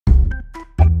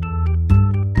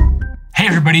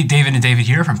everybody, David and David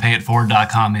here from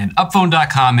Payette4.com and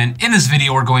Upphone.com, and in this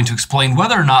video we're going to explain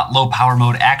whether or not low power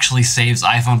mode actually saves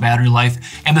iPhone battery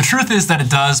life, and the truth is that it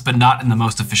does, but not in the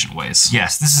most efficient ways.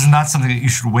 Yes, this is not something that you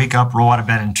should wake up, roll out of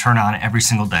bed, and turn on every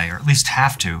single day, or at least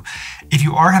have to. If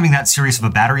you are having that serious of a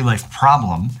battery life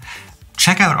problem,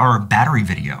 check out our battery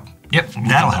video. Yep.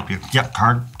 That'll help you. Yep,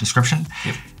 card description.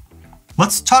 Yep.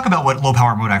 Let's talk about what low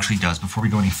power mode actually does before we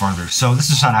go any farther. So this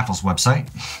is on Apple's website.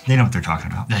 They know what they're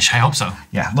talking about. I hope so.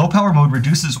 Yeah, low power mode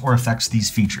reduces or affects these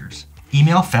features.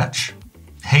 Email fetch,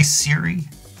 hey Siri,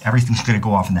 everything's gonna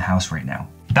go off in the house right now.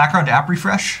 Background app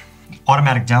refresh,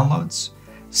 automatic downloads,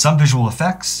 some visual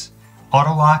effects,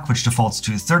 auto lock, which defaults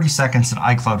to 30 seconds, and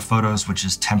iCloud Photos, which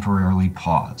is temporarily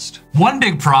paused. One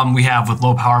big problem we have with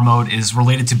low power mode is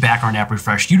related to background app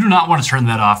refresh. You do not want to turn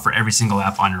that off for every single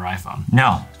app on your iPhone.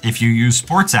 No, if you use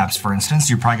sports apps, for instance,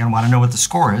 you're probably gonna wanna know what the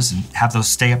score is and have those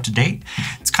stay up to date.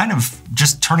 It's kind of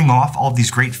just turning off all of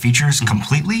these great features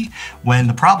completely when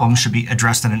the problem should be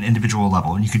addressed at an individual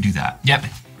level, and you could do that. Yep.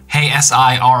 Hey,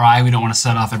 SIRI, we don't want to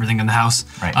set off everything in the house.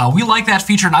 Right. We like that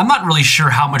feature, and I'm not really sure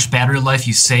how much battery life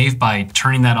you save by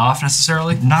turning that off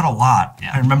necessarily. Not a lot.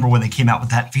 Yeah. I remember when they came out with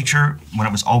that feature, when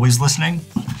it was always listening,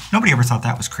 nobody ever thought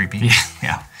that was creepy.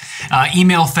 Yeah.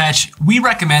 Email fetch, we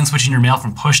recommend switching your mail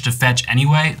from push to fetch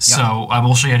anyway, so I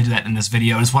will show you how to do that in this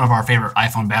video, and it's one of our favorite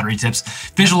iPhone battery tips.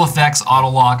 Visual effects, auto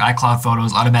lock, iCloud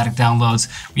Photos, automatic downloads,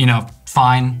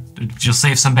 fine. You'll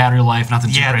save some battery life,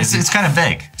 nothing too crazy. It's kind of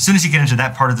vague. As soon as you get into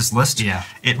that part of this list,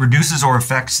 it reduces or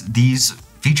affects these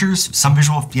features, some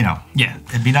visual,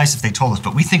 it'd be nice if they told us,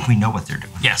 but we think we know what they're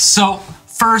doing. Yes, so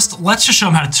first, let's just show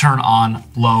them how to turn on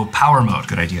low power mode.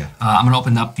 Good idea. I'm gonna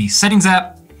open up the settings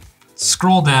app,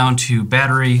 scroll down to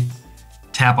battery,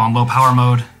 tap on low power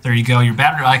mode. There you go, your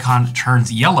battery icon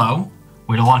turns yellow.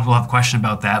 A lot of people have a question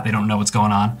about that. They don't know what's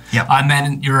going on. Yep. And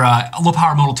then your low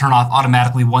power mode will turn off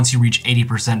automatically once you reach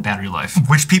 80% battery life.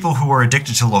 Which people who are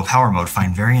addicted to low power mode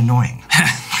find very annoying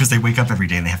because they wake up every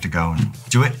day and they have to go and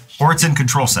do it. Or it's in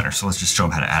Control Center, so let's just show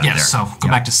them how to add it there. So go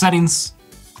back to settings.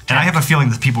 And I have a feeling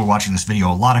that people watching this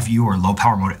video, a lot of you are low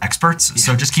power mode experts,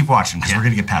 so just keep watching because we're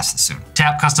gonna get past this soon.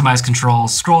 Tap Customize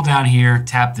Controls, scroll down here,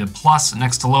 tap the plus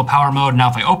next to low power mode. Now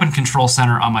if I open Control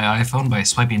Center on my iPhone by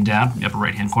swiping down in the upper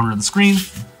right-hand corner of the screen,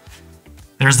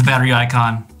 there's the battery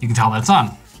icon. You can tell that it's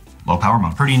on. Low power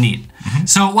mode. Pretty neat.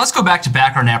 So let's go back to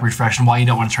background app refresh and why you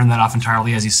don't want to turn that off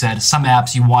entirely. As you said, some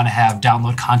apps you want to have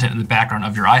download content in the background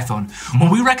of your iPhone.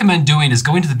 What we recommend doing is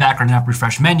going to the background app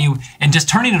refresh menu and just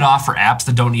turning it off for apps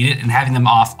that don't need it and having them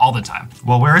off all the time.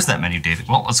 Well, where is that menu, David?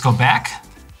 Well, let's go back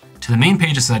to the main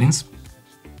page of settings.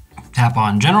 Tap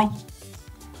on General.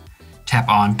 Tap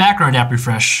on Background app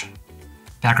refresh.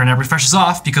 Background app refresh is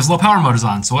off because low power mode is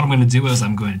on. So what I'm going to do is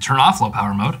I'm going to turn off low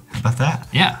power mode. How about that?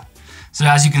 Yeah. So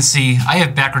as you can see, I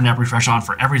have background app refresh on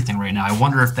for everything right now. I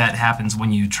wonder if that happens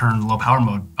when you turn low power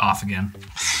mode off again.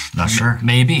 Not sure.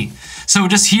 Maybe. So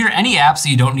just here, any apps that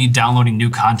you don't need downloading new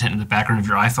content in the background of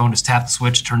your iPhone, just tap the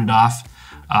switch, turn it off.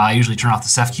 I usually turn off the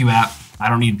CEFQ app. I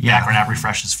don't need background app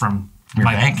refreshes from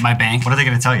my bank. What are they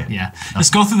going to tell you? Yeah.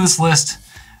 Just go through this list,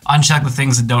 uncheck the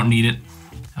things that don't need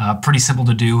it. Pretty simple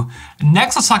to do.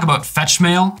 Next, let's talk about fetch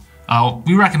mail.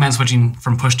 We recommend switching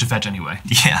from push to fetch anyway.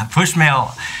 Yeah, push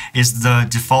mail is the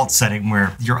default setting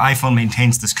where your iPhone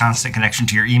maintains this constant connection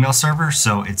to your email server,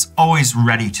 so it's always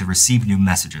ready to receive new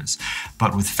messages.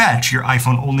 But with fetch, your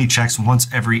iPhone only checks once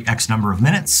every X number of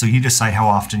minutes, so you decide how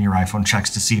often your iPhone checks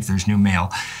to see if there's new mail.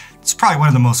 It's probably one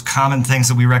of the most common things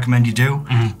that we recommend you do,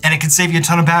 and it can save you a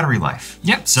ton of battery life.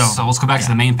 Yep, so let's go back to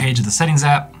the main page of the settings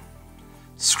app.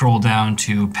 Scroll down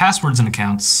to passwords and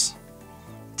accounts,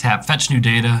 tap fetch new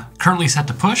data, currently set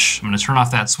to push. I'm gonna turn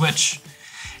off that switch.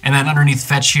 And then underneath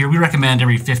fetch here, we recommend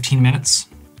every 15 minutes.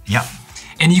 Yep.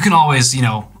 And you can always,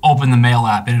 open the mail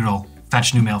app and it'll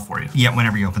fetch new mail for you. Yeah,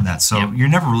 whenever you open that. So you're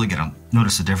never really gonna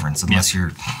notice a difference unless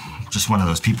you're just one of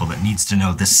those people that needs to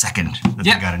know this second that they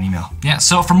got an email. Yeah,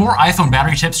 so for more iPhone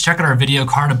battery tips, check out our video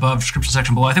card above, description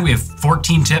section below. I think we have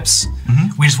 14 tips.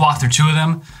 We just walked through 2 of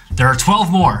them. There are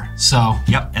 12 more, so.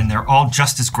 Yep, and they're all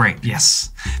just as great. Yes.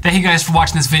 Thank you guys for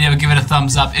watching this video. Give it a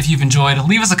thumbs up if you've enjoyed.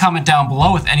 Leave us a comment down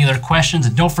below with any other questions,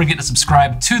 and don't forget to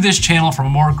subscribe to this channel for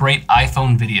more great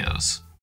iPhone videos.